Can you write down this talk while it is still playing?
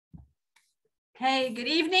Hey, good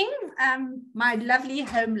evening, my lovely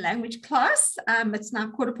home language class. It's now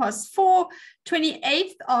 4:15,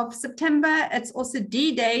 28th of September. It's also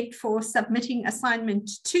D-date for submitting assignment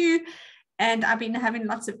 2. And I've been having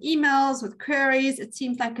lots of emails with queries. It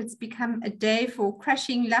seems like it's become a day for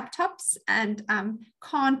crashing laptops and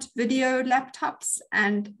can't video laptops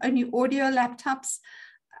and only audio laptops.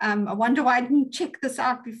 I wonder why I didn't check this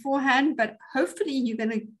out beforehand, but hopefully you're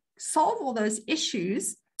going to solve all those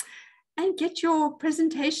issues and get your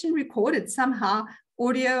presentation recorded somehow,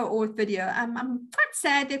 audio or video. I'm quite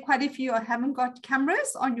sad that quite a few haven't got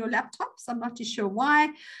cameras on your laptops. I'm not too sure why,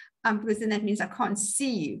 because then that means I can't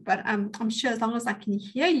see you. But I'm sure as long as I can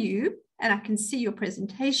hear you and I can see your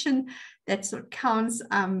presentation, that's what counts.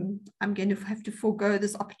 I'm going to have to forego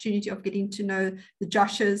this opportunity of getting to know the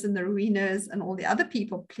Joshes and the Rowenas and all the other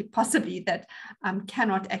people possibly that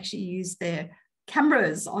cannot actually use their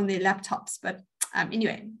cameras on their laptops. But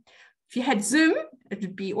anyway, if you had Zoom, it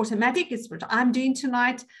would be automatic. It's what I'm doing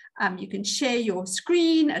tonight. You can share your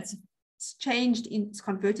screen. It's changed, it's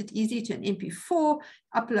converted easily to an MP4,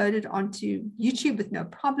 uploaded onto YouTube with no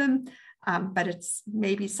problem. But it's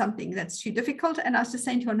maybe something that's too difficult. And I was just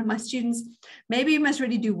saying to one of my students, maybe you must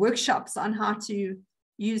really do workshops on how to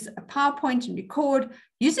use a PowerPoint and record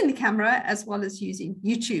using the camera as well as using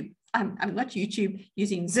YouTube. I'm not YouTube,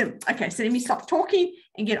 using Zoom. Okay, so let me stop talking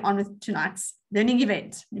and get on with tonight's learning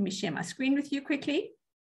event. Let me share my screen with you quickly.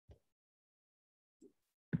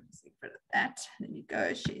 Let's get rid of that. There we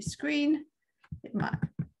go, share screen. Get my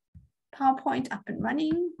PowerPoint up and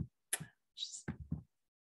running.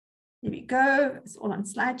 There we go, it's all on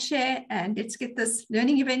SlideShare, and let's get this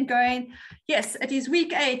learning event going. Yes, it is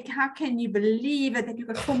week 8. How can you believe it that you've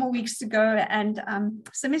got 4 more weeks to go, and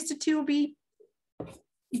semester 2 will be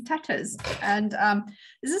in tatters. And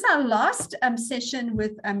this is our last session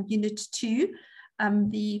with Unit 2,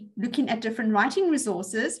 the looking at different writing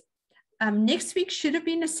resources. Next week should have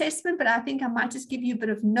been assessment, but I think I might just give you a bit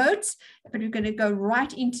of notes. But we're going to go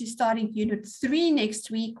right into starting Unit 3 next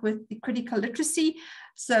week with the critical literacy.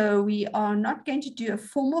 So we are not going to do a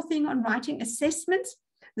formal thing on writing assessments.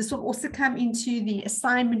 This will also come into the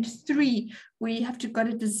assignment 3, where you have to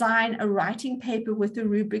design a writing paper with a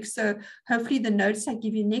rubric. So hopefully the notes I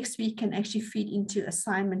give you next week can actually feed into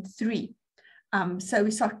assignment 3. So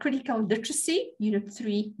we start critical literacy, Unit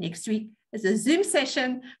 3 next week. It's a Zoom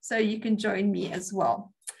session, so you can join me as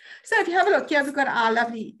well. So if you have a look here, we've got our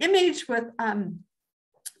lovely image with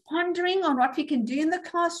pondering on what we can do in the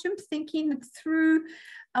classroom, thinking it through.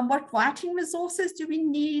 What writing resources do we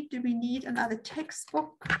need? Do we need another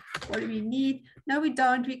textbook? What do we need? No, we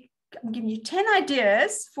don't. I'm giving you 10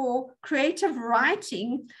 ideas for creative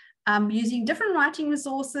writing using different writing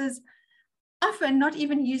resources, often not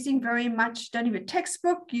even using very much, don't even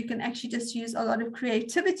textbook. You can actually just use a lot of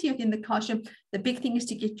creativity within the classroom. The big thing is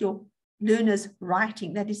to get your learners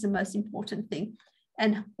writing. That is the most important thing.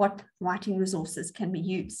 And what writing resources can we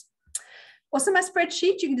use? Also, my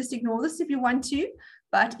spreadsheet, you can just ignore this if you want to.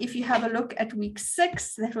 But if you have a look at week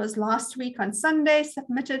 6, that was last week on Sunday,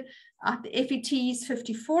 submitted the FETs,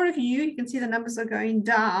 54 of you. You can see the numbers are going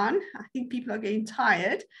down. I think people are getting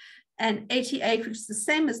tired. And 88, which is the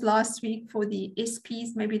same as last week for the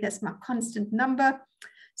SPs. Maybe that's my constant number.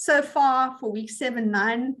 So far for week 7,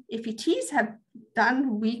 9 FETs have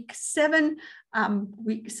done. Week 7,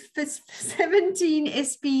 week 17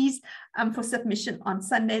 SPs for submission on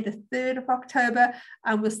Sunday, the 3rd of October.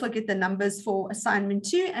 We'll still get the numbers for assignment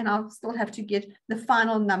 2, and I'll still have to get the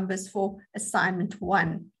final numbers for assignment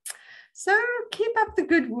 1. So keep up the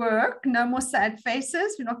good work. No more sad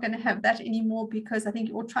faces. We're not going to have that anymore because I think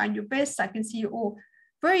you're all trying your best. I can see you're all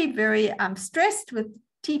very, very stressed with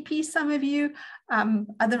TP, some of you,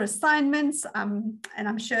 other assignments, and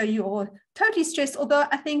I'm sure you're all totally stressed. Although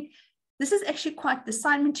I think this is actually the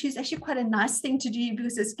assignment 2 is actually quite a nice thing to do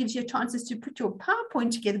because this gives you chances to put your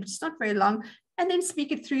PowerPoint together, which is not very long, and then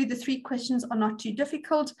speak it through. The 3 questions are not too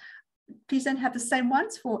difficult. Please don't have the same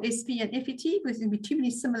ones for SP and FET because there'll be too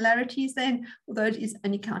many similarities then, although it is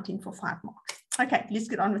only counting for 5 marks. Okay, let's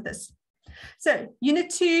get on with this. So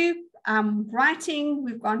Unit 2, writing,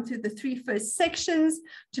 we've gone through the 3 first sections.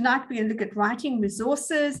 Tonight, we're going to look at writing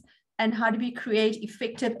resources and how do we create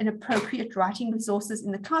effective and appropriate writing resources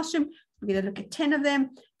in the classroom. We're going to look at 10 of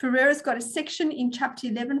them. Ferreira's got a section in chapter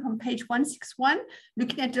 11 on page 161,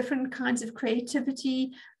 looking at different kinds of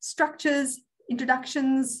creativity, structures,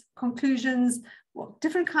 introductions, conclusions,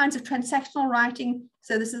 different kinds of transactional writing.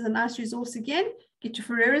 So this is a nice resource again. Get your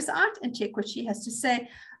Ferreira's out and check what she has to say.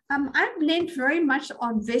 I've learned very much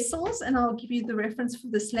on vessels, and I'll give you the reference for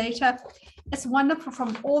this later. It's wonderful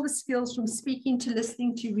from all the skills, from speaking to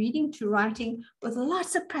listening to reading to writing, with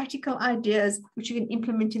lots of practical ideas which you can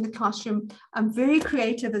implement in the classroom. I'm very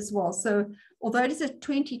creative as well. So although it is a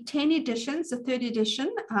 2010 edition, it's a third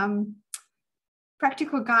edition,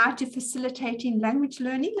 practical guide to facilitating language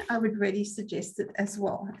learning, I would really suggest it as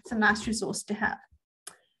well. It's a nice resource to have.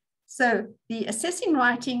 So the assessing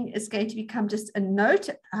writing is going to become just a note.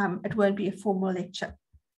 It won't be a formal lecture.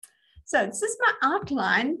 So this is my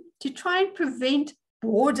outline to try and prevent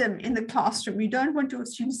boredom in the classroom. You don't want your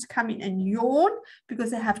students to come in and yawn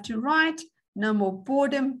because they have to write. No more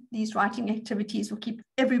boredom. These writing activities will keep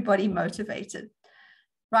everybody motivated.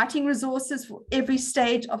 Writing resources for every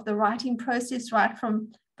stage of the writing process, right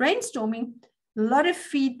from brainstorming, a lot of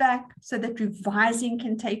feedback so that revising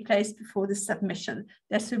can take place before the submission.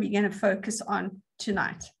 That's what we're going to focus on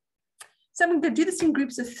tonight. So I'm going to do this in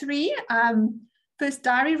groups of 3. First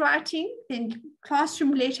diary writing, then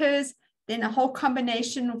classroom letters, then a whole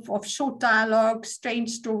combination of short dialogue,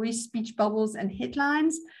 strange stories, speech bubbles, and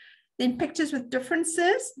headlines. Then pictures with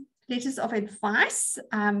differences, letters of advice,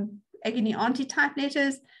 agony auntie type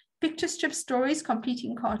letters, picture strip stories,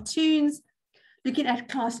 completing cartoons, looking at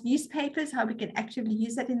class newspapers, how we can actively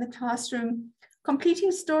use that in the classroom,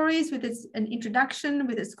 completing stories with its an introduction,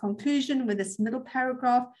 with its conclusion, with its middle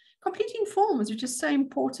paragraph, completing forms, which is so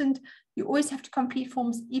important. You always have to complete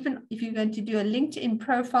forms. Even if you're going to do a LinkedIn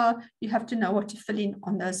profile, you have to know what to fill in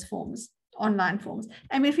on those forms, online forms.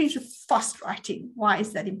 And we finish with fast writing. Why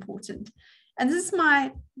is that important? And this is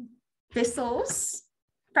my vessels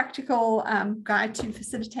practical guide to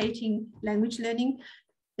facilitating language learning.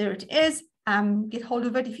 There it is. Get hold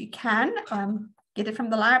of it if you can. Get it from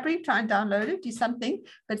the library, try and download it, do something,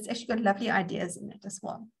 but it's actually got lovely ideas in it as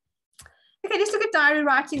well. Okay, let's look at diary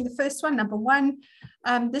writing. The first one, number 1.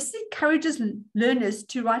 This encourages learners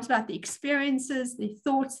to write about their experiences, their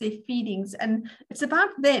thoughts, their feelings, and it's about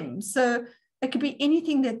them. So it could be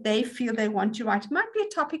anything that they feel they want to write. It might be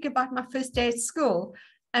a topic about my first day at school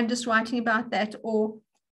and just writing about that, or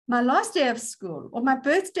my last day of school, or my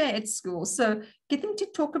birthday at school. So get them to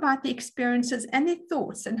talk about their experiences and their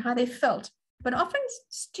thoughts and how they felt. But often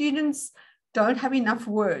students don't have enough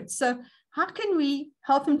words. So how can we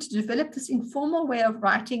help them to develop this informal way of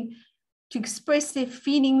writing to express their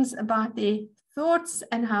feelings about their thoughts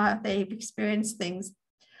and how they've experienced things?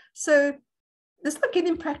 So this will get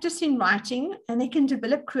them practicing writing, and they can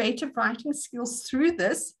develop creative writing skills through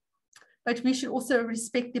this. But we should also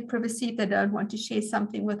respect their privacy if they don't want to share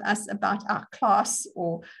something with us about our class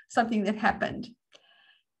or something that happened.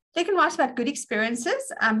 They can write about good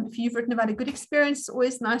experiences. If you've written about a good experience, it's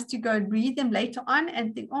always nice to go and read them later on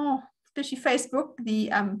and think, oh, especially Facebook,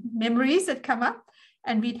 the memories that come up,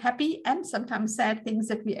 and read happy and sometimes sad things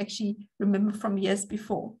that we actually remember from years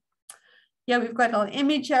before. Yeah, we've got a little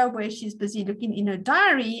image here where she's busy looking in her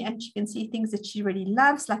diary and she can see things that she really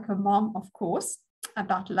loves, like her mom, of course,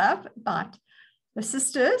 about love, about her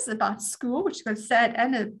sisters, about school, which has got a sad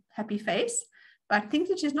and a happy face. But things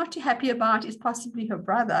that she's not too happy about is possibly her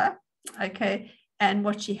brother, okay? And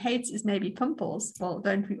what she hates is maybe pimples. Well,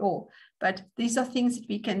 don't we all? But these are things that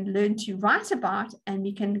we can learn to write about, and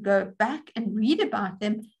we can go back and read about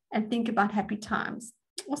them and think about happy times.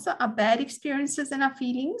 Also, our bad experiences and our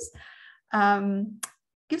feelings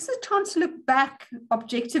gives us a chance to look back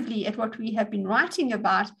objectively at what we have been writing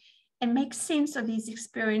about and make sense of these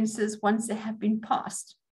experiences once they have been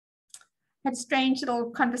passed. I had a strange little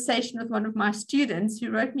conversation with one of my students who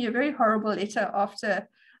wrote me a very horrible letter after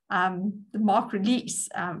the mark release,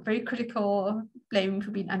 very critical, blaming for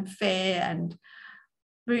being unfair and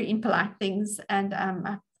very impolite things. And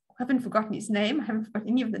I haven't forgotten his name. I haven't forgotten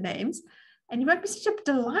any of the names. And he wrote me such a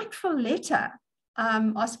delightful letter,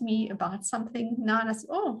 asked me about something now. And I said,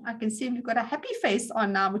 oh, I can see you've got a happy face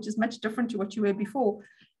on now, which is much different to what you were before.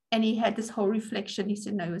 And he had this whole reflection. He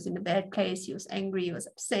said, no, he was in a bad place. He was angry. He was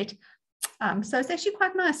upset. So it's actually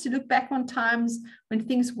quite nice to look back on times when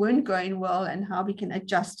things weren't going well and how we can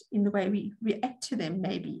adjust in the way we react to them,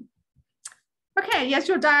 maybe. Okay, here's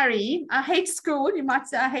your diary. I hate school. You might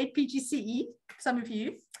say I hate PGCE, some of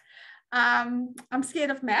you. I'm scared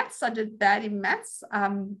of maths. I did bad in maths.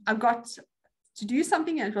 I got to do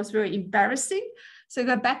something and it was very embarrassing. So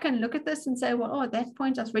go back and look at this and say, well, oh, at that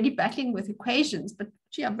point I was really battling with equations, but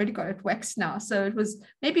gee, I've already got it waxed now. So it was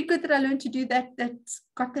maybe good that I learned to do that,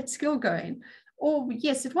 got that skill going. Or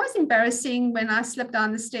yes, it was embarrassing when I slipped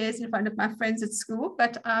down the stairs in front of my friends at school,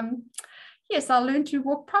 but yes, I'll learn to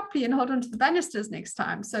walk properly and hold on to the banisters next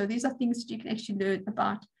time. So these are things that you can actually learn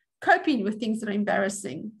about coping with things that are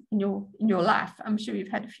embarrassing in your life. I'm sure you've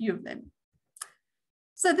had a few of them.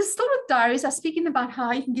 So the sort of diaries are speaking about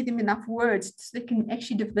how you can give them enough words so they can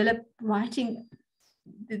actually develop writing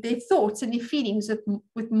their thoughts and their feelings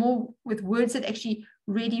with words that actually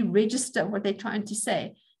really register what they're trying to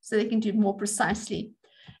say, so they can do more precisely.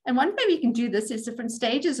 And one way we can do this is different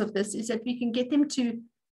stages of this, is that we can get them to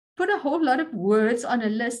put a whole lot of words on a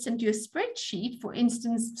list and do a spreadsheet, for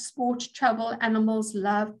instance, sport, travel, animals,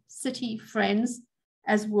 love, city, friends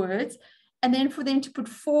as words. And then for them to put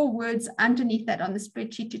 4 words underneath that on the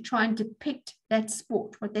spreadsheet to try and depict that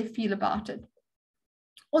sport, what they feel about it.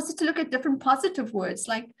 Also to look at different positive words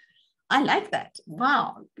like, I like that.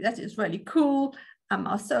 Wow, that is really cool. I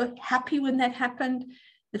was so happy when that happened.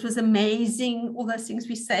 It was amazing. All those things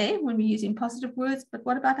we say when we're using positive words. But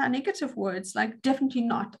what about our negative words? Like, definitely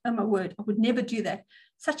not a word. I would never do that.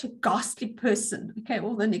 Such a ghastly person. Okay,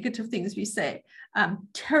 all the negative things we say.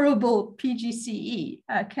 Terrible PGCE.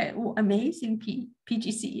 Okay, or amazing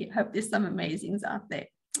PGCE. I hope there's some amazings out there.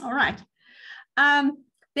 All right.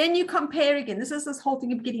 Then you compare again. This is this whole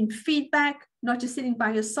thing of getting feedback, not just sitting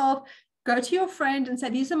by yourself. Go to your friend and say,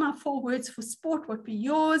 these are my 4 words for sport. What were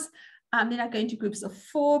yours? Then I go into groups of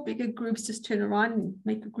 4, bigger groups, just turn around and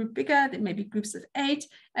make a group bigger, then maybe groups of 8,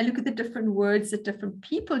 and look at the different words that different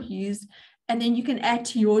people use. And then you can add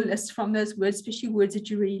to your list from those words, especially words that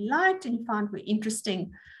you really liked and you found were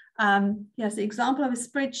interesting. Here's the example of a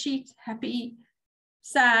spreadsheet: happy,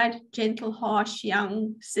 sad, gentle, harsh,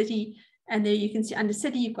 young, city. And there you can see under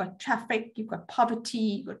city, you've got traffic, you've got poverty,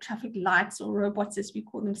 you've got traffic lights or robots, as we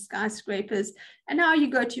call them, skyscrapers. And now you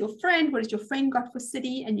go to your friend, what has your friend got for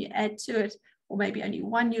city? And you add to it, or maybe only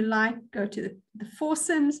one you like, go to the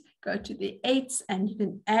foursomes, go to the 8s, and you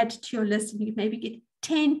can add to your list, and you can maybe get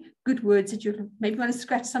 10 good words that you maybe want to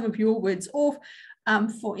scratch some of your words off.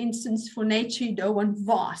 For instance, for nature, you don't want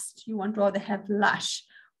vast, you want rather have lush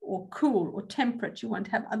or cool or temperate. You want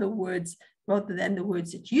to have other words rather than the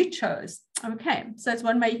words that you chose. Okay, so it's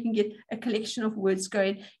one way you can get a collection of words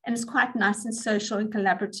going, and it's quite nice and social and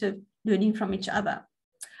collaborative, learning from each other.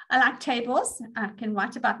 I like tables. I can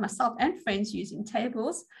write about myself and friends using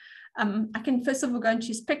tables. I can first of all go and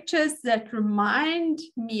choose pictures that remind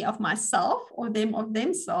me of myself or them of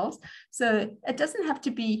themselves. So it doesn't have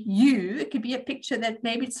to be you. It could be a picture that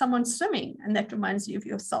maybe it's someone swimming and that reminds you of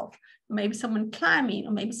yourself, or maybe someone climbing,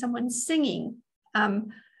 or maybe someone singing.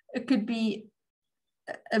 It could be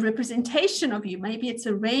a representation of you. Maybe it's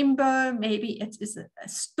a rainbow, maybe it is a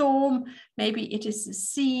storm, maybe it is the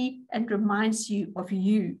sea and reminds you of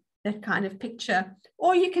you, that kind of picture.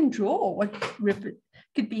 Or you can draw what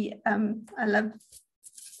could be, I love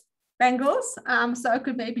bangles. So I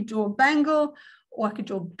could maybe draw a bangle, or I could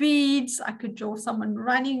draw beads. I could draw someone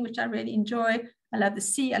running, which I really enjoy. I love the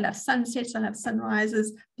sea, I love sunsets, I love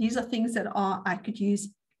sunrises. These are things that I could use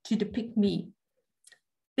to depict me.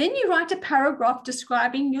 Then you write a paragraph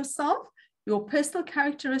describing yourself, your personal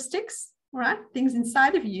characteristics, right? Things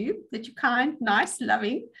inside of you that you're kind, nice,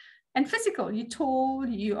 loving, and physical. You're tall,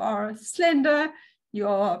 you are slender,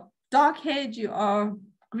 you're dark-haired, you are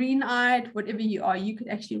green-eyed, whatever you are, you could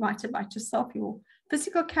actually write about yourself, your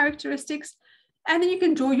physical characteristics. And then you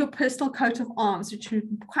can draw your personal coat of arms, which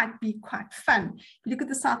would be quite fun. If you look at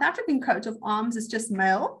the South African coat of arms, it's just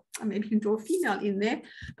male. Or maybe you can draw a female in there.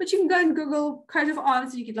 But you can go and Google coat of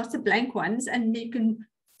arms, and you get lots of blank ones, and you can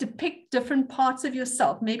depict different parts of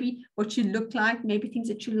yourself. Maybe what you look like, maybe things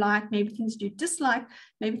that you like, maybe things you dislike,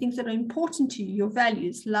 maybe things that are important to you, your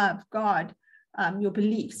values, love, God, your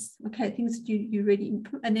beliefs. Okay, things that you really,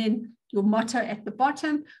 and then your motto at the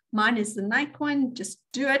bottom. Mine is the Nike one: just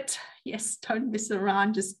do it. Yes, don't mess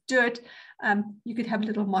around, just do it. You could have a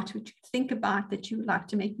little motto which you could think about that you would like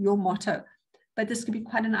to make your motto. But this could be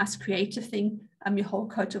quite a nice creative thing, your whole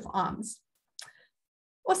coat of arms.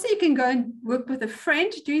 Also, you can go and work with a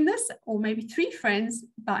friend doing this, or maybe 3 friends.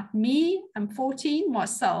 About me, I'm 14,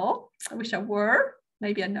 Marcel. I wish I were.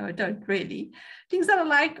 Maybe I know I don't really. Things that I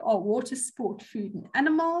like are water, sport, food, and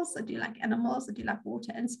animals. I do like animals. I do like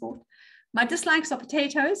water and sport. My dislikes are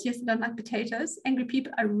potatoes. Yes, I don't like potatoes. Angry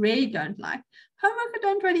people, I really don't like. Homework, I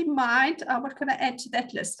don't really mind. What could I add to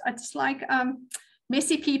that list? I dislike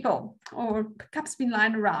messy people, or cups being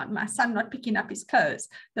lying around, my son not picking up his clothes.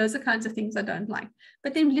 Those are kinds of things I don't like.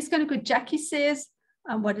 But then let's go to what Jackie says.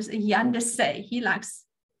 What does Ayanda say? He likes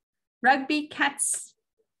rugby, cats,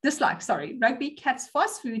 rugby, cats,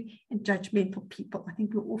 fast food, and judgmental people. I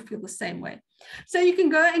think we all feel the same way. So you can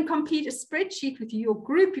go and complete a spreadsheet with your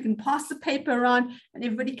group. You can pass the paper around and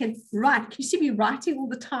everybody can write. Can you see me writing all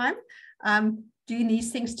the time? Doing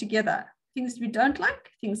these things together. Things we don't like,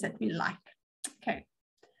 things that we like. Okay.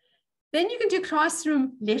 Then you can do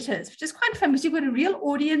classroom letters, which is quite fun because you've got a real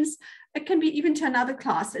audience. It can be even to another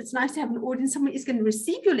class. It's nice to have an audience. Someone is going to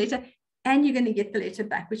receive your letter and you're going to get the letter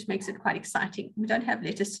back, which makes it quite exciting. We don't have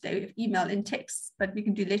letters today. We have email and text, but we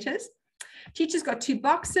can do letters. Teacher's got 2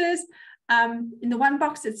 boxes. In the one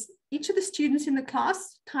box, it's each of the students in the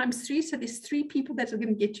class times 3. So there's 3 people that are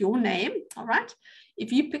going to get your name. All right.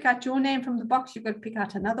 If you pick out your name from the box, you've got to pick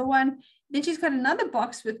out another one. Then she's got another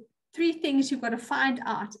box with 3 things you've got to find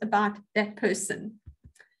out about that person.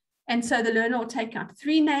 And so the learner will take out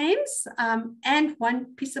 3 names and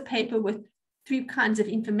 1 piece of paper with 3 kinds of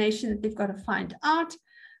information that they've got to find out.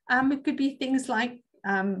 It could be things like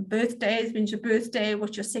birthdays, when's your birthday,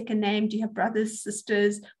 what's your second name, do you have brothers,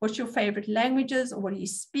 sisters, what's your favorite languages or what do you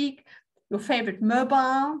speak, your favorite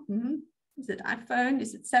mobile, is it iPhone,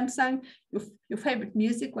 is it Samsung, your favorite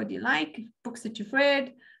music, what do you like, books that you've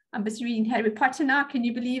read. I'm busy reading Harry Potter now, can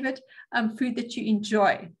you believe it? Food that you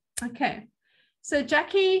enjoy. Okay, so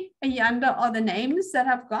Jackie, Ayanda are the names that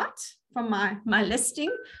I've got from my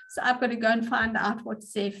listing. So I've got to go and find out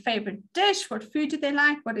what's their favorite dish, what food do they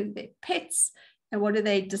like, what are their pets, and what do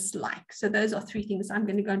they dislike. So those are 3 things I'm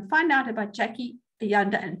going to go and find out about Jackie,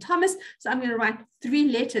 Ayanda, and Thomas. So I'm going to write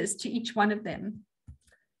 3 letters to each one of them.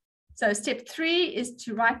 So step 3 is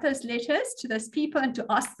to write those letters to those people and to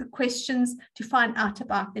ask the questions to find out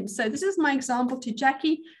about them. So this is my example to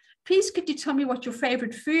Jackie. Please, could you tell me what your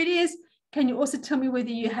favorite food is? Can you also tell me whether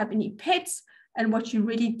you have any pets and what you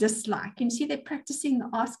really dislike? You see they're practicing the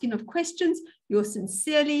asking of questions. Yours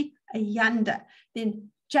sincerely, Ayanda. Then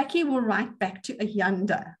Jackie will write back to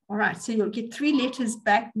Ayanda. All right, so you'll get 3 letters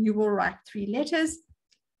back. You will write 3 letters,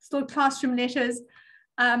 still classroom letters.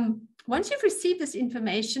 Once you've received this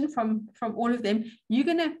information from all of them, you're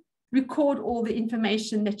going to record all the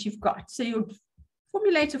information that you've got. So you'll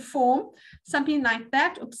formulate a form, something like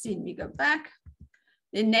that. Oops, let me go back.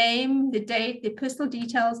 Their name, the date, their personal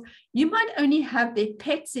details. You might only have their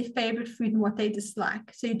pets, their favorite food, and what they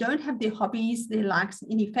dislike. So you don't have their hobbies, their likes,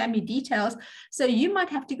 and any family details. So you might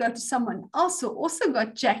have to go to someone else who also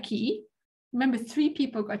got Jackie. Remember, 3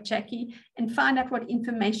 people got Jackie, and find out what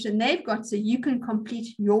information they've got so you can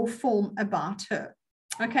complete your form about her.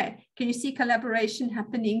 Okay, can you see collaboration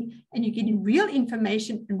happening? And you're getting real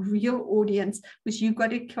information and real audience, which you've got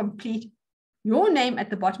to complete your name at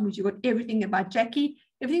the bottom, which you've got everything about Jackie,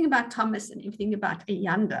 everything about Thomas, and everything about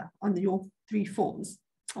Ayanda on your 3 forms.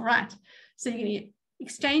 All right, so you're going to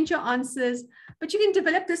exchange your answers, but you can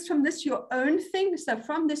develop this from this your own thing. So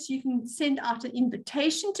from this, you can send out an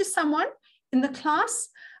invitation to someone in the class,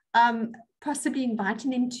 possibly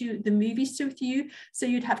inviting them to the movies with you. So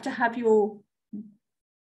you'd have to have your,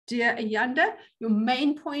 dear Ayanda, your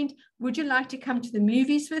main point, would you like to come to the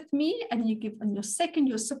movies with me? And you give on your second,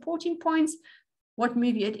 your supporting points, what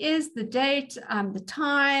movie it is, the date, the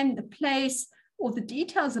time, the place, all the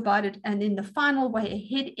details about it. And then the final way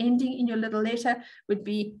ahead ending in your little letter would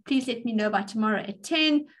be, please let me know by tomorrow at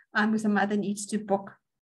 10, because the mother needs to book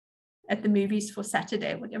at the movies for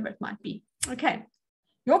Saturday, whatever it might be. Okay,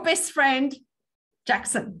 your best friend,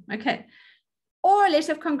 Jackson. Okay, or a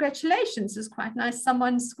letter of congratulations is quite nice.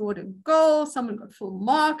 Someone scored a goal, someone got full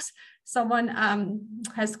marks, someone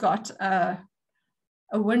has got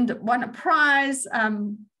won a prize,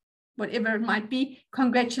 whatever it might be.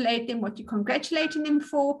 Congratulate them, what you're congratulating them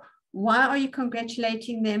for, why are you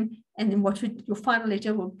congratulating them, and then what would your final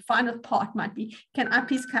letter or final part might be. Can I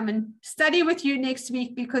please come and study with you next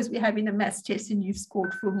week because we're having a maths test and you've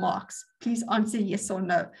scored full marks? Please answer yes or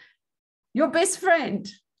no. Your best friend,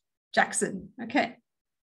 Jackson. Okay.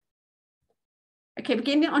 Okay,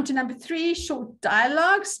 beginning on to number 3, short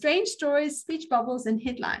dialogue, strange stories, speech bubbles, and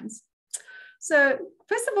headlines. So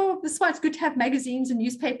first of all, this is why it's good to have magazines and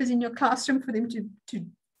newspapers in your classroom for them to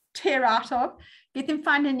tear out of. Get them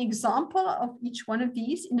find an example of each one of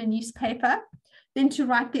these in a newspaper, then to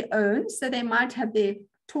write their own. So they might have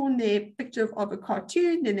torn their picture of a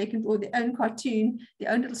cartoon, then they can draw their own cartoon,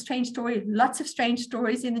 their own little strange story, lots of strange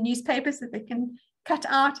stories in the newspapers that they can cut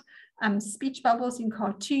out, speech bubbles in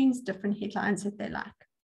cartoons, different headlines that they like.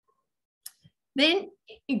 Then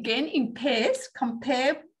again, in pairs,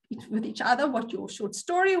 compare with each other what your short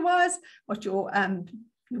story was, what your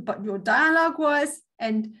dialogue was,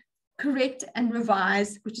 and correct and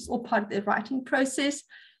revise, which is all part of the writing process.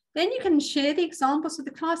 Then you can share the examples with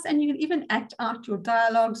the class, and you can even act out your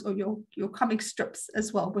dialogues or your comic strips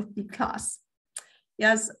as well with the class.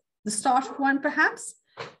 Here's the start of one, perhaps.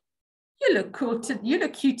 You look cool, you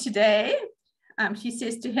look cute today, she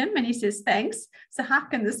says to him, and he says, thanks. So how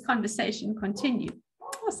can this conversation continue?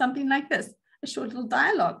 Or something like this, a short little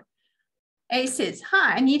dialogue. A says,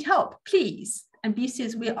 hi, I need help, please. And B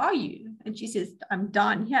says, where are you? And she says, I'm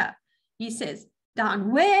down here. he says,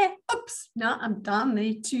 down where? Oops, now I'm down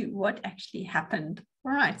there too. What actually happened?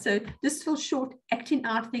 All right, so this little short acting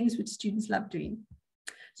out things which students love doing.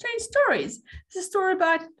 Strange stories. There's a story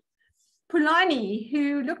about Pulani,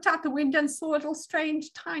 who looked out the window and saw a little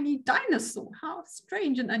strange tiny dinosaur. How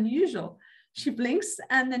strange and unusual. She blinks,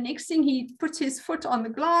 and the next thing he puts his foot on the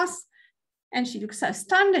glass, and she looks so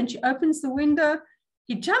stunned, and she opens the window.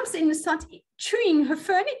 He jumps in and starts chewing her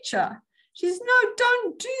furniture. She says, no,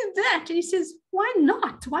 don't do that. And he says, why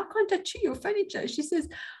not? Why can't I chew your furniture? She says,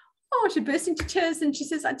 oh, she bursts into tears, and she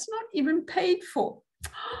says, it's not even paid for.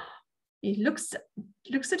 He looks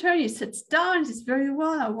at her, he sits down, he says, very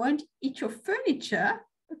well, I won't eat your furniture,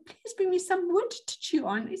 but please bring me some wood to chew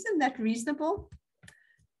on. Isn't that reasonable?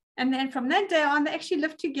 And then from that day on, they actually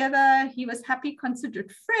lived together. He was happy,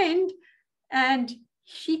 considerate friend, and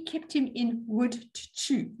she kept him in wood to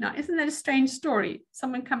chew. Now, isn't that a strange story?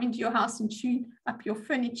 Someone coming to your house and chew up your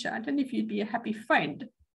furniture. I don't know if you'd be a happy friend.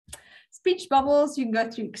 Speech bubbles, you can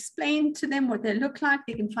go through, explain to them what they look like.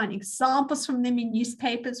 They can find examples from them in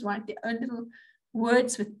newspapers, write their own little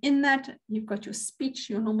words within that. You've got your speech,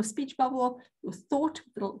 your normal speech bubble, your thought,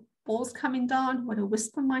 little balls coming down, what a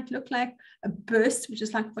whisper might look like, a burst, which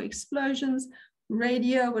is like for explosions,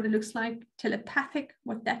 radio, what it looks like, telepathic,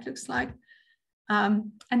 what that looks like.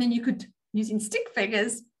 And then you could, using stick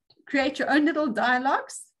figures, create your own little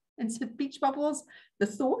dialogues and speech bubbles. The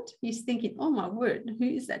thought, he's thinking, oh my word, who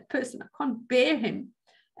is that person? I can't bear him.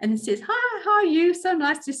 And it says, hi, how are you? So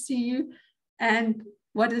nice to see you. And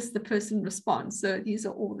what does the person respond? So these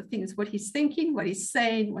are all the things, what he's thinking, what he's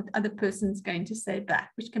saying, what other person's going to say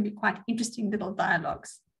back, which can be quite interesting little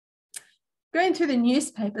dialogues. Going through the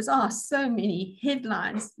newspapers, so many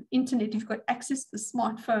headlines. Internet, you've got access to the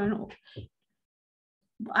smartphone or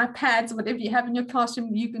iPads, whatever you have in your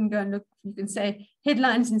classroom, you can go and look, you can say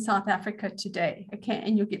headlines in South Africa today, okay,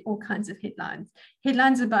 and you'll get all kinds of headlines.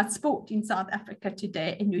 Headlines about sport in South Africa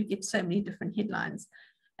today, and you get so many different headlines.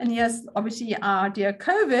 And yes, obviously our dear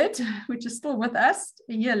COVID, which is still with us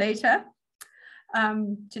a year later.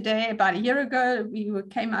 Today, about a year ago, we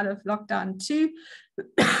came out of lockdown 2,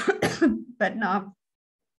 but now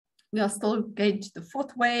we are still going to the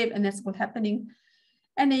 4th wave, and that's what's happening.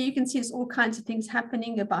 And then you can see there's all kinds of things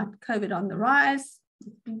happening about COVID on the rise.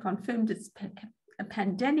 It's been confirmed it's a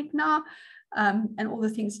pandemic now, and all the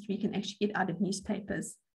things that we can actually get out of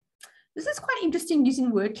newspapers. This is quite interesting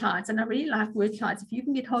using word clouds, and I really like word clouds. If you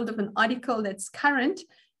can get hold of an article that's current,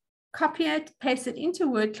 copy it, paste it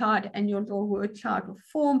into word cloud, and your little word cloud will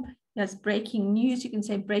form. There's breaking news. You can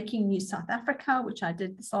say breaking news South Africa, which I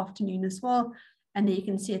did this afternoon as well. And then you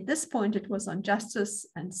can see at this point, it was on justice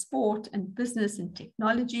and sport and business and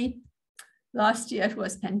technology. Last year, it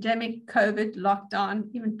was pandemic, COVID, lockdown,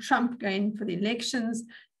 even Trump going for the elections,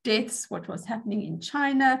 deaths, what was happening in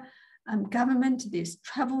China, government, there's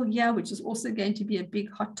travel here, which is also going to be a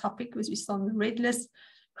big hot topic because we saw on the red list,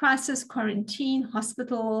 crisis, quarantine,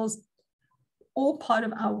 hospitals, all part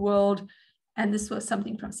of our world. And this was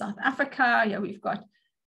something from South Africa. Yeah, we've got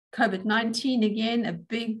COVID-19 again, a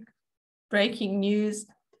big breaking news.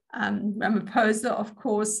 Ramaphosa, of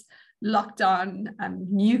course, lockdown,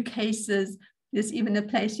 new cases. There's even a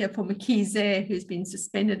place here for Mkhize, who's been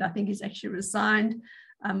suspended. I think he's actually resigned.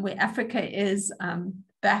 Where Africa is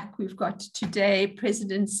back, we've got today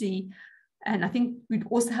presidency. And I think we'd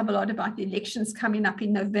also have a lot about the elections coming up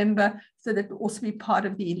in November. So that would also be part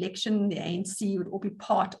of the election. The ANC would all be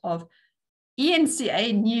part of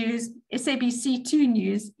ENCA News, SABC2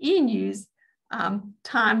 News, E-News,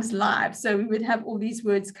 Times Live. So we would have all these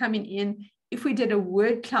words coming in if we did a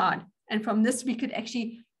word cloud. And from this, we could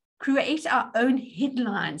actually create our own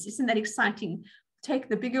headlines. Isn't that exciting? Take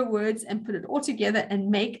the bigger words and put it all together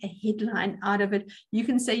and make a headline out of it. You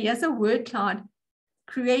can say, here's a word cloud,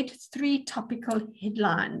 create 3 topical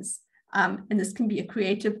headlines. And this can be a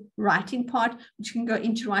creative writing part, which can go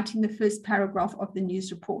into writing the first paragraph of the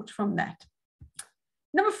news report from that.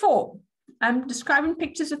 Number 4. Describing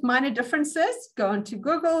pictures with minor differences. Go onto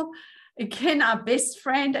Google. Again, our best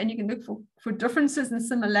friend, and you can look for differences and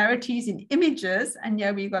similarities in images. And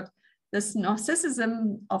yeah, we've got this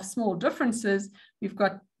narcissism of small differences. We've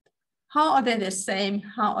got how are they the same?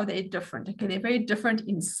 How are they different? Okay, they're very different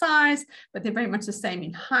in size, but they're very much the same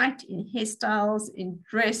in height, in hairstyles, in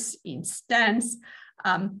dress, in stance.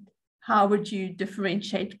 How would you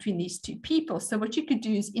differentiate between these 2 people? So what you could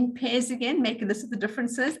do is in pairs again, make a list of the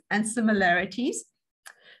differences and similarities.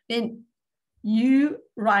 Then you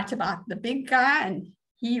write about the big guy and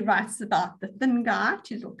he writes about the thin guy,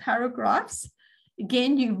 2 little paragraphs.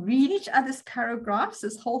 Again, you read each other's paragraphs,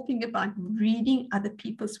 this whole thing about reading other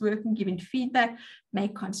people's work and giving feedback,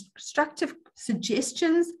 make constructive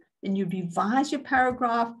suggestions, then you revise your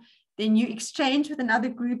paragraph, then you exchange with another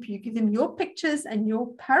group, you give them your pictures and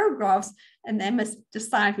your paragraphs, and they must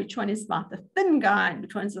decide which one is about the thin guy and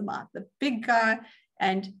which one's about the big guy,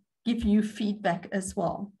 and give you feedback as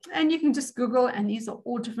well. And you can just Google, and these are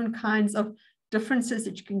all different kinds of differences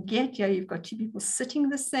that you can get. Yeah, you've got two people sitting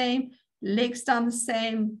the same, legs down the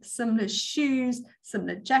same, similar shoes,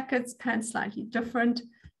 similar jackets, pants slightly different.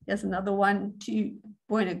 Here's another one, two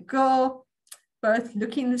boy and a girl, both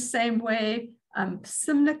looking the same way,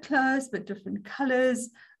 similar clothes but different colors.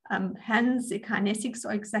 Hands, their kinesics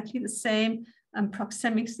are exactly the same.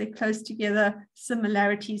 Proxemics, they're close together,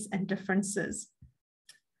 similarities and differences.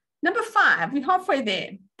 Number 5, we're halfway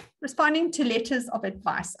there. Responding to letters of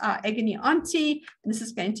advice. Our agony auntie, and this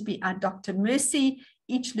is going to be our Dr. Mercy.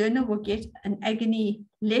 Each learner will get an agony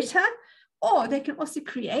letter, or they can also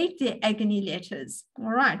create their agony letters.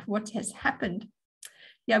 All right, what has happened?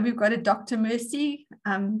 Yeah, we've got a Dr. Mercy,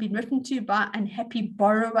 been written to by Unhappy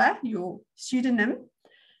Borrower, your pseudonym.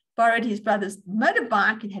 Borrowed his brother's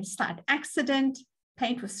motorbike and had a slight accident.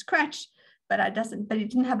 Paint was scratched, but he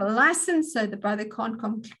didn't have a license, so the brother can't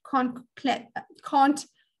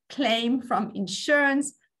claim from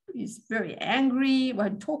insurance. He's very angry,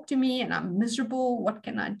 won't talk to me, and I'm miserable. What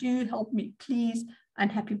can I do? Help me, please.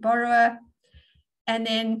 Unhappy borrower. And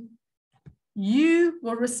then you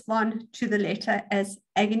will respond to the letter as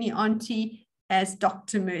agony auntie, as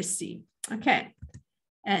Dr. Mercy. Okay.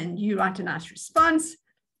 And you write a nice response.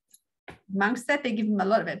 Amongst that, they give them a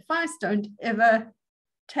lot of advice. Don't ever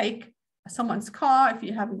take someone's car if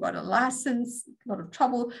you haven't got a license, a lot of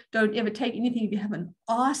trouble. Don't ever take anything if you haven't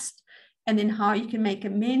asked. And then how you can make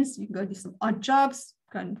amends. You can go do some odd jobs,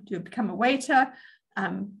 go and become a waiter,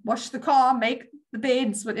 wash the car, make the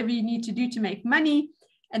beds, whatever you need to do to make money,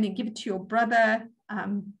 and then give it to your brother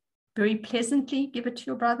very pleasantly. Give it to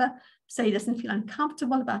your brother so he doesn't feel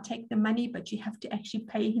uncomfortable about taking the money, but you have to actually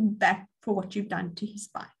pay him back for what you've done to his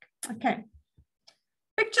bike. Okay.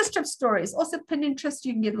 Picture strip stories. Also Pinterest,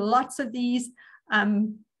 you can get lots of these.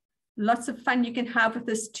 Lots of fun you can have with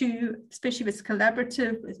this too, especially if it's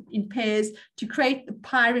collaborative in pairs, to create the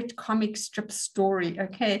pirate comic strip story.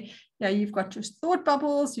 Okay. Yeah, you've got your thought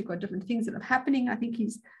bubbles, you've got different things that are happening. I think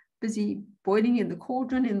he's busy boiling in the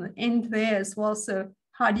cauldron in the end there as well. So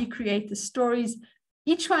how do you create the stories?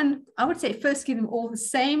 Each one, I would say first give them all the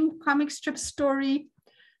same comic strip story.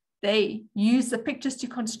 They use the pictures to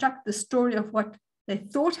construct the story of what they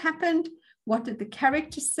thought happened. What did the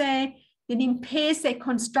characters say? Then in pairs, they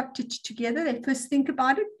construct it together. They first think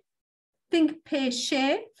about it. Think, pair,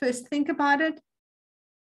 share. First think about it.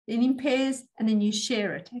 Then in pairs, and then you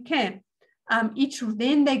share it. Okay.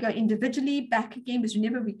 Then they go individually back again, because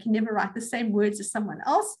we can never write the same words as someone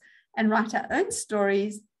else, and write our own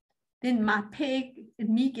stories. Then my pair and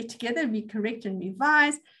me get together, we correct and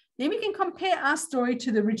revise. Then we can compare our story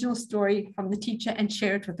to the original story from the teacher and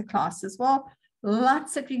share it with the class as well.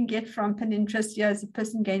 Lots that we can get from Pinterest. Here is a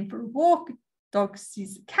person going for a walk. Dog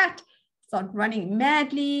sees a cat, start running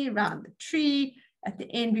madly around the tree. At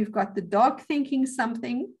the end, we've got the dog thinking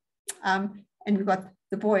something, and we've got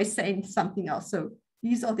the boy saying something else. So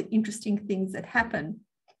these are the interesting things that happen.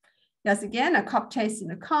 Here's again a cop chasing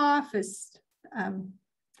a car. First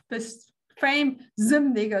frame,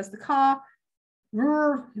 zoom, there goes the car.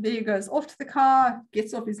 There he goes off to the car,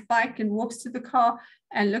 gets off his bike and walks to the car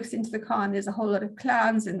and looks into the car, and there's a whole lot of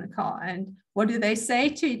clowns in the car. And what do they say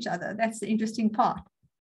to each other? That's the interesting part.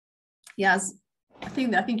 Yes, I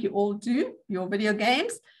think you all do your video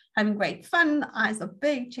games, having great fun. Eyes are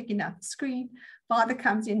big, checking out the screen. Father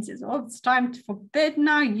comes in and says, oh, it's time for bed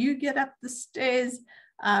now. You get up the stairs.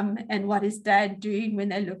 And what is dad doing when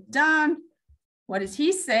they look down? What does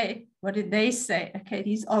he say? What did they say? Okay,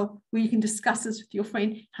 these are where you can discuss this with your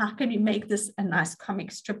friend. How can we make this a nice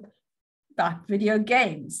comic strip about video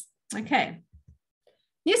games? Okay.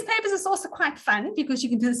 Newspapers is also quite fun because you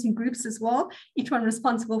can do this in groups as well. Each one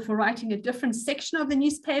responsible for writing a different section of the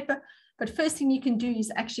newspaper. But first thing you can do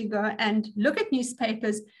is actually go and look at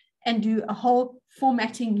newspapers and do a whole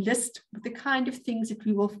formatting list with the kind of things that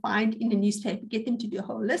we will find in a newspaper. Get them to do a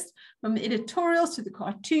whole list, from the editorials to the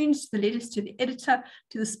cartoons, to the letters to the editor,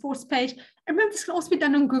 to the sports page. And remember, this can also be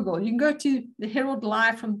done on Google. You can go to the Herald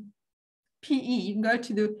Live from PE. You can go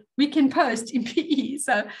to the Weekend Post in PE,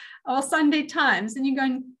 so or Sunday Times, and you go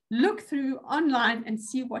and look through online and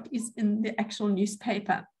see what is in the actual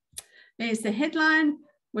newspaper. There's the headline,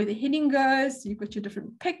 where the heading goes. You've got your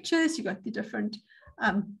different pictures. You've got the different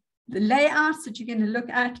the layouts that you're going to look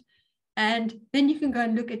at, and then you can go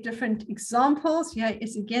and look at different examples. Here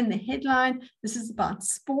is again the headline. This is about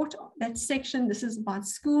sport, that section. This is about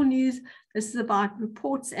school news. This is about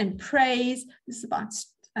reports and praise. This is about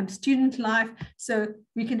student life. So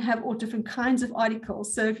we can have all different kinds of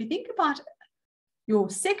articles. So if you think about your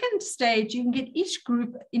second stage, you can get each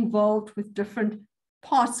group involved with different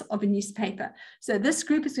parts of a newspaper. So this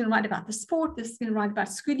group is going to write about the sport. This is going to write about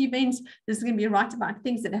school events. This is going to be write about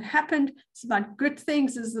things that have happened. It's about good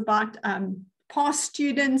things. This is about past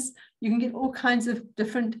students. You can get all kinds of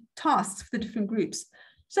different tasks for the different groups.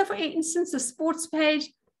 So for instance, the sports page,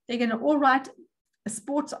 they're going to all write a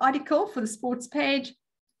sports article for the sports page.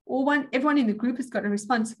 Everyone in the group has got a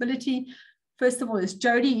responsibility. First of all, is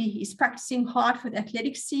Jody. He's practicing hard for the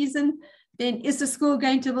athletic season. Then, is the school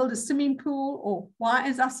going to build a swimming pool, or why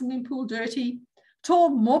is our swimming pool dirty? Tor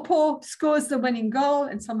Mopo scores the winning goal,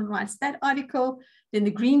 and someone writes that article. Then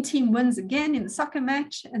the green team wins again in the soccer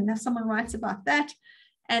match, and then someone writes about that.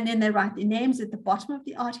 And then they write their names at the bottom of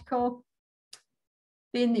the article.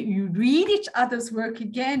 Then you read each other's work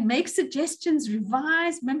again, make suggestions,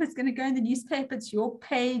 revise. Remember, it's going to go in the newspaper. It's your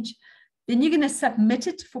page. Then you're going to submit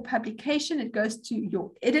it for publication. It goes to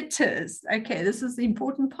your editors. Okay, this is the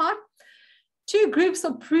important part. Two groups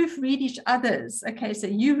will proofread each other's. Okay, so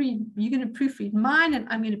you're going to proofread mine and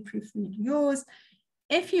I'm going to proofread yours.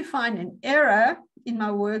 If you find an error in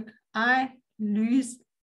my work, I lose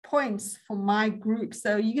points for my group.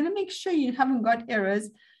 So you're going to make sure you haven't got errors,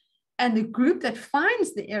 and the group that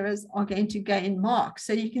finds the errors are going to gain marks.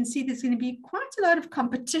 So you can see there's going to be quite a lot of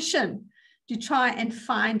competition to try and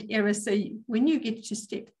find errors. So when you get to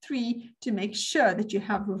step 3, to make sure that you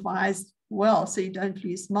have revised well so you don't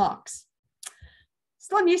lose marks.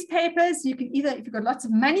 Still newspapers, you can either, if you've got lots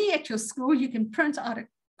of money at your school, you can print out a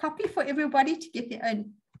copy for everybody to get their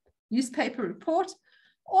own newspaper report,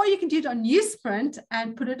 or you can do it on newsprint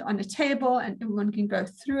and put it on a table and everyone can go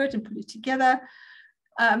through it and put it together.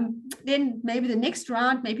 Then maybe the next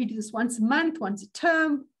round, maybe do this once a month, once a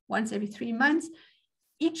term, once every 3 months.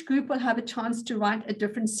 Each group will have a chance to write a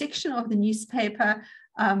different section of the newspaper.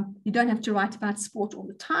 You don't have to write about sport all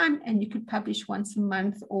the time, and you could publish once a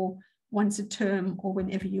month or once a term or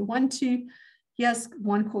whenever you want to. Here's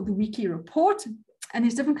one called the weekly report, and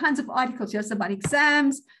there's different kinds of articles. Here's about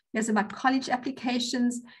exams, here's about college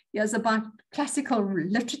applications, here's about classical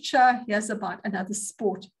literature, here's about another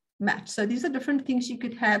sport match. So these are different things you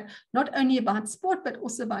could have, not only about sport, but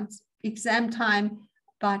also about exam time,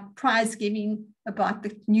 about prize giving, about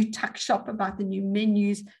the new tuck shop, about the new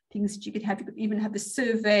menus, things that you could have. You could even have a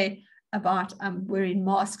survey about wearing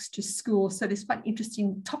masks to school. So there's quite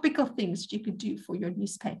interesting topical things that you could do for your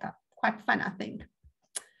newspaper. Quite fun, I think.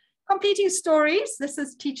 Completing stories. This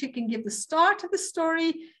is teacher can give the start of the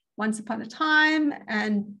story, once upon a time,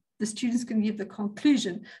 and the students can give the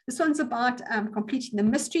conclusion. This one's about completing the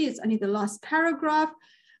mystery. It's only the last paragraph.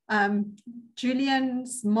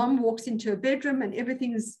 Julian's mom walks into a bedroom and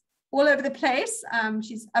everything is all over the place.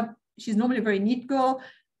 She's normally a very neat girl.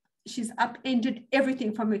 She's upended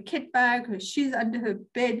everything from her kit bag, her shoes under her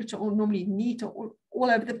bed, which are all normally neat, or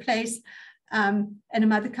all over the place. And her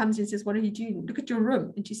mother comes in and says, "What are you doing? Look at your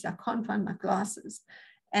room." And she says, "I can't find my glasses."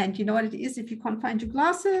 And you know what it is if you can't find your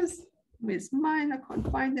glasses? Where's mine? I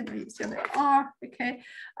can't find them. Here they are. Okay.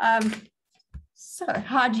 So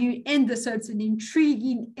how do you end this? So it's an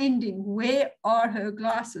intriguing ending. Where are her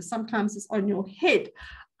glasses? Sometimes it's on your head.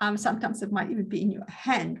 Sometimes it might even be in your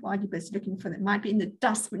hand while you're busy looking for them. It might be in the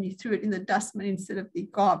dust when you threw it in the dustbin instead of the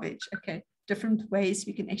garbage. Okay, different ways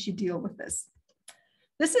we can actually deal with this.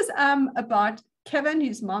 This is about Kevin,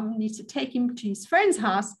 whose mom needs to take him to his friend's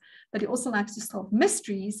house, but he also likes to solve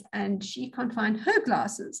mysteries, and she can't find her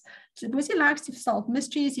glasses. So because he likes to solve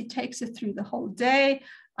mysteries, he takes her through the whole day.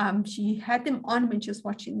 She had them on when she was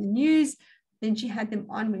watching the news. Then she had them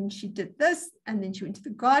on when she did this, and then she went to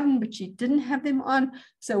the garden, but she didn't have them on.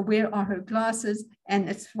 So where are her glasses? And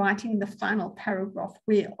it's writing in the final paragraph,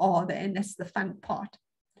 where are they? And that's the fun part.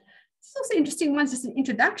 It's also interesting one, just an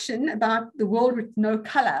introduction about the world with no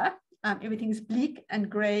color. Everything is bleak and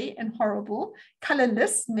gray and horrible,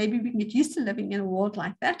 colorless. Maybe we can get used to living in a world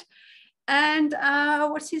like that. And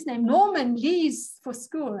what's his name? Norman leaves for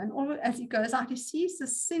school, and all as he goes out, he sees a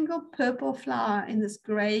single purple flower in this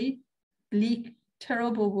gray, bleak,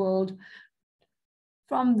 terrible world.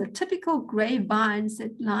 From the typical gray vines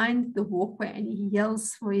that line the walkway, and he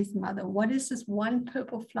yells for his mother. What is this one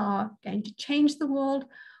purple flower going to change the world,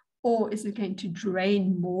 or is it going to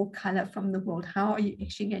drain more color from the world? How are you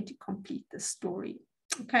actually going to complete the story?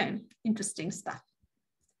 Okay, interesting stuff.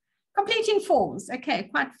 Completing forms. Okay,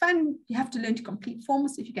 quite fun. You have to learn to complete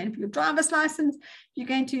forms. If you're going for your driver's license, you're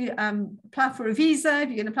going to apply for a visa, if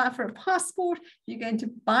you're going to apply for a passport, you're going to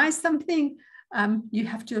buy something, you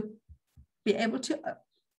have to be able to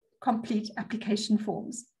complete application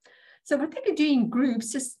forms. So what they can do in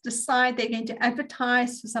groups, just decide they're going to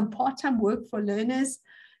advertise for some part-time work for learners.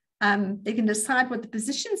 They can decide what the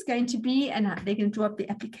position is going to be, and they can draw up the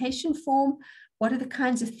application form. What are the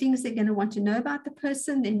kinds of things they're going to want to know about the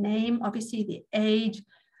person, their name, obviously their age,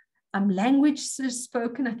 language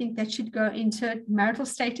spoken. I think that should go into it. Marital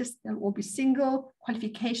status, they'll all be single.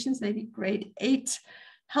 Qualifications, maybe grade 8.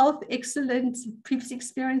 Health, excellent. Previous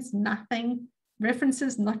experience, nothing.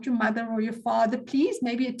 References, not your mother or your father, please.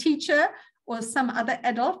 Maybe a teacher or some other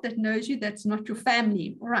adult that knows you, that's not your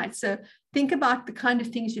family. All right, so think about the kind of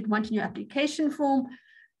things you'd want in your application form.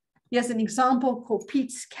 Here's an example called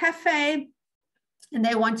Pete's Cafe, and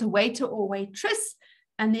they want a waiter or waitress,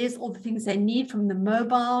 and there's all the things they need from the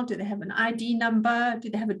mobile. Do they have an ID number? Do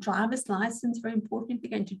they have a driver's license? Very important if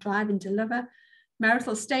they're going to drive and deliver.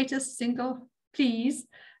 Marital status, single, please.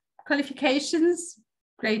 Qualifications,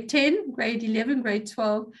 grade 10, grade 11, grade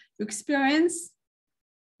 12. Your experience,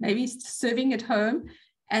 maybe serving at home,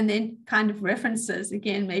 and then kind of references,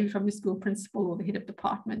 again, maybe from the school principal or the head of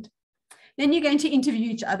department. Then you're going to interview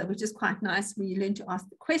each other, which is quite nice, where you learn to ask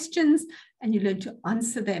the questions and you learn to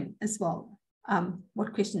answer them as well.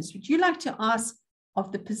 What questions would you like to ask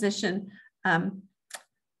of the position?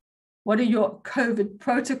 What are your COVID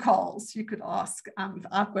protocols? You could ask if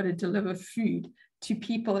I've got to deliver food to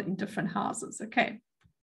people in different houses. Okay.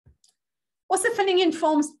 Also filling in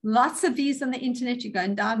forms, lots of these on the internet, you go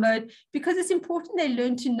and download, because it's important they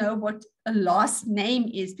learn to know what a last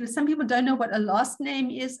name is, because some people don't know what a last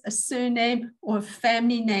name is, a surname, or a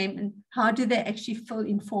family name, and how do they actually fill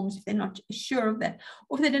in forms if they're not sure of that,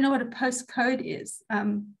 or if they don't know what a postcode is.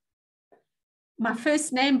 My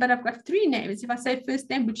first name, but I've got 3 names. If I say first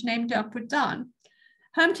name, which name do I put down?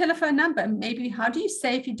 Home telephone number, maybe how do you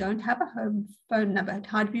say if you don't have a home phone number?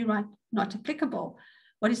 How do we write not applicable?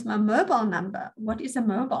 What is my mobile number? What is a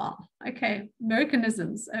mobile? Okay,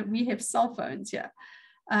 Americanisms. We have cell phones here.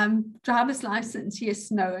 Driver's license,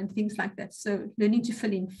 yes, no, and things like that. So learning to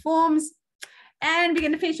fill in forms. And we're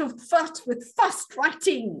going to finish off with fast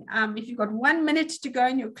writing. If you've got 1 minute to go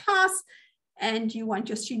in your class and you want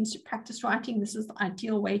your students to practice writing, this is the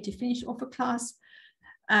ideal way to finish off a class.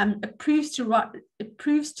 It proves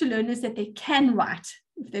to learners that they can write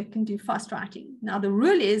if they can do fast writing. Now, the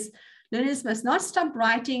rule is, learners must not stop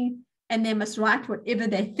writing, and they must write whatever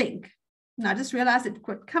they think. Now, just realize that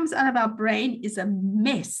what comes out of our brain is a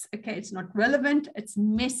mess. Okay, it's not relevant, it's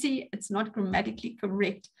messy, it's not grammatically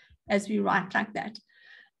correct as we write like that.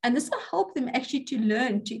 And this will help them actually to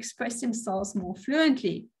learn to express themselves more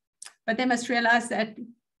fluently. But they must realize that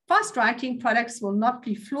fast writing products will not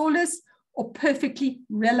be flawless or perfectly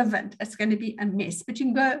relevant. It's going to be a mess, but you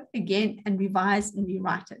can go again and revise and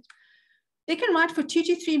rewrite it. They can write for 2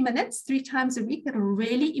 to 3 minutes, 3 times a week. That'll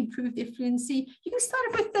really improve their fluency. You can start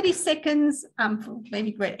off with 30 seconds for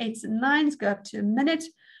maybe grade 8s and 9s, go up to a minute.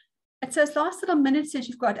 And so it's last little minutes that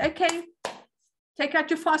you've got, okay, take out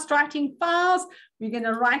your fast writing files. We're going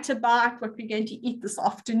to write about what we're going to eat this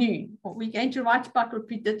afternoon, or we're going to write about what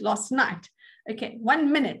we did last night. Okay,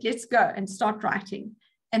 1 minute, let's go and start writing.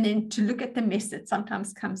 And then to look at the mess that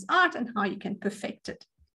sometimes comes out and how you can perfect it.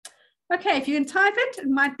 Okay, if you can type it, it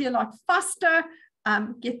might be a lot faster.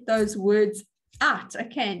 Get those words out.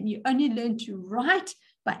 Okay, and you only learn to write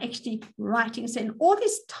by actually writing. So in all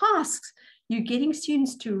these tasks, you're getting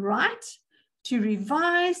students to write, to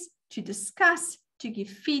revise, to discuss, to give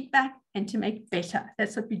feedback, and to make better.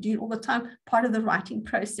 That's what we do all the time, part of the writing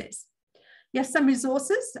process. Yes, some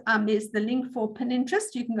resources. There's the link for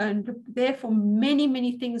Pinterest. You can go and look there for many,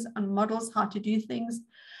 many things on models, how to do things.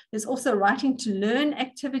 There's also writing to learn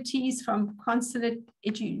activities from Consulate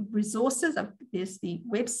Edu resources. There's the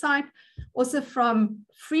website. Also from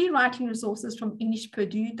free writing resources from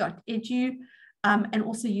englishpurdue.edu, and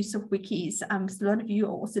also use of wikis. So a lot of you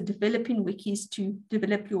are also developing wikis to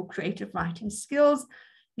develop your creative writing skills.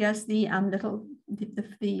 Here's the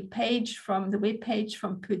the page from the web page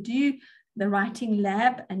from Purdue, the writing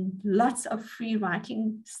lab, and lots of free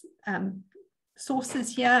writing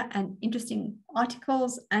sources here and interesting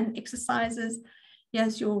articles and exercises.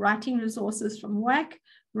 Here's your writing resources from WAC,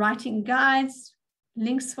 writing guides,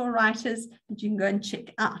 links for writers that you can go and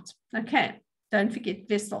check out. Okay, don't forget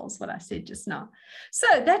vessels, what I said just now. So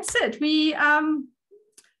that's it. We've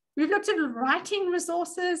looked at writing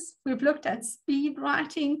resources. We've looked at speed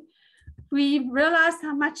writing. We've realized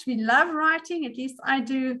how much we love writing, at least I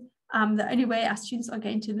do. The only way our students are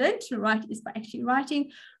going to learn to write is by actually writing.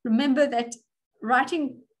 Remember that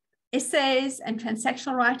writing essays and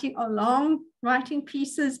transactional writing are long writing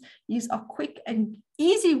pieces. These are quick and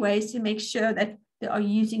easy ways to make sure that they are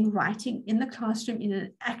using writing in the classroom in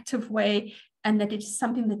an active way, and that it's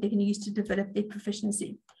something that they can use to develop their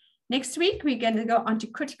proficiency. Next week, we're going to go on to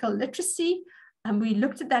critical literacy. And we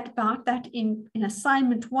looked at about that in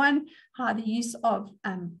assignment 1, how the use of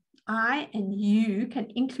I and you can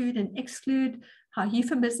include and exclude, how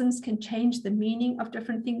euphemisms can change the meaning of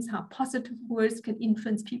different things, how positive words can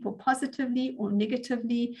influence people positively or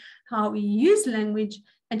negatively, how we use language,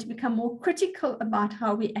 and to become more critical about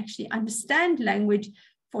how we actually understand language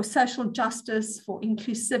for social justice, for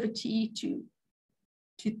inclusivity,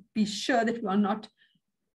 to be sure that we are not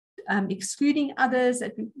excluding others,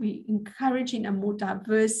 that we encouraging a more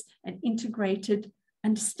diverse and integrated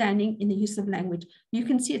understanding in the use of language. You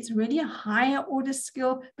can see it's really a higher order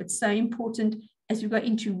skill, but so important as we go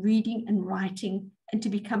into reading and writing and to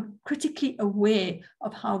become critically aware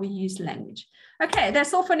of how we use language. Okay,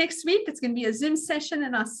 that's all for next week. It's going to be a Zoom session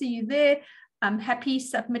and I'll see you there. I'm happy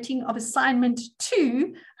submitting of assignment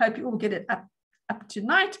 2. Hope you all get it up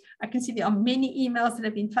tonight. I can see there are many emails that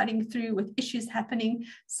have been flooding through with issues happening.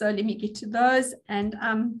 So let me get to those and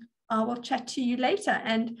I will chat to you later.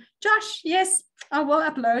 And Josh, yes, I will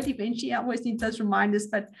upload eventually. I always need those reminders,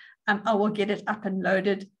 but I will get it up and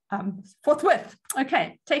loaded forthwith.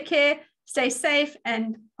 Okay, take care, stay safe,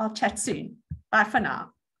 and I'll chat soon. Bye for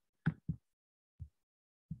now.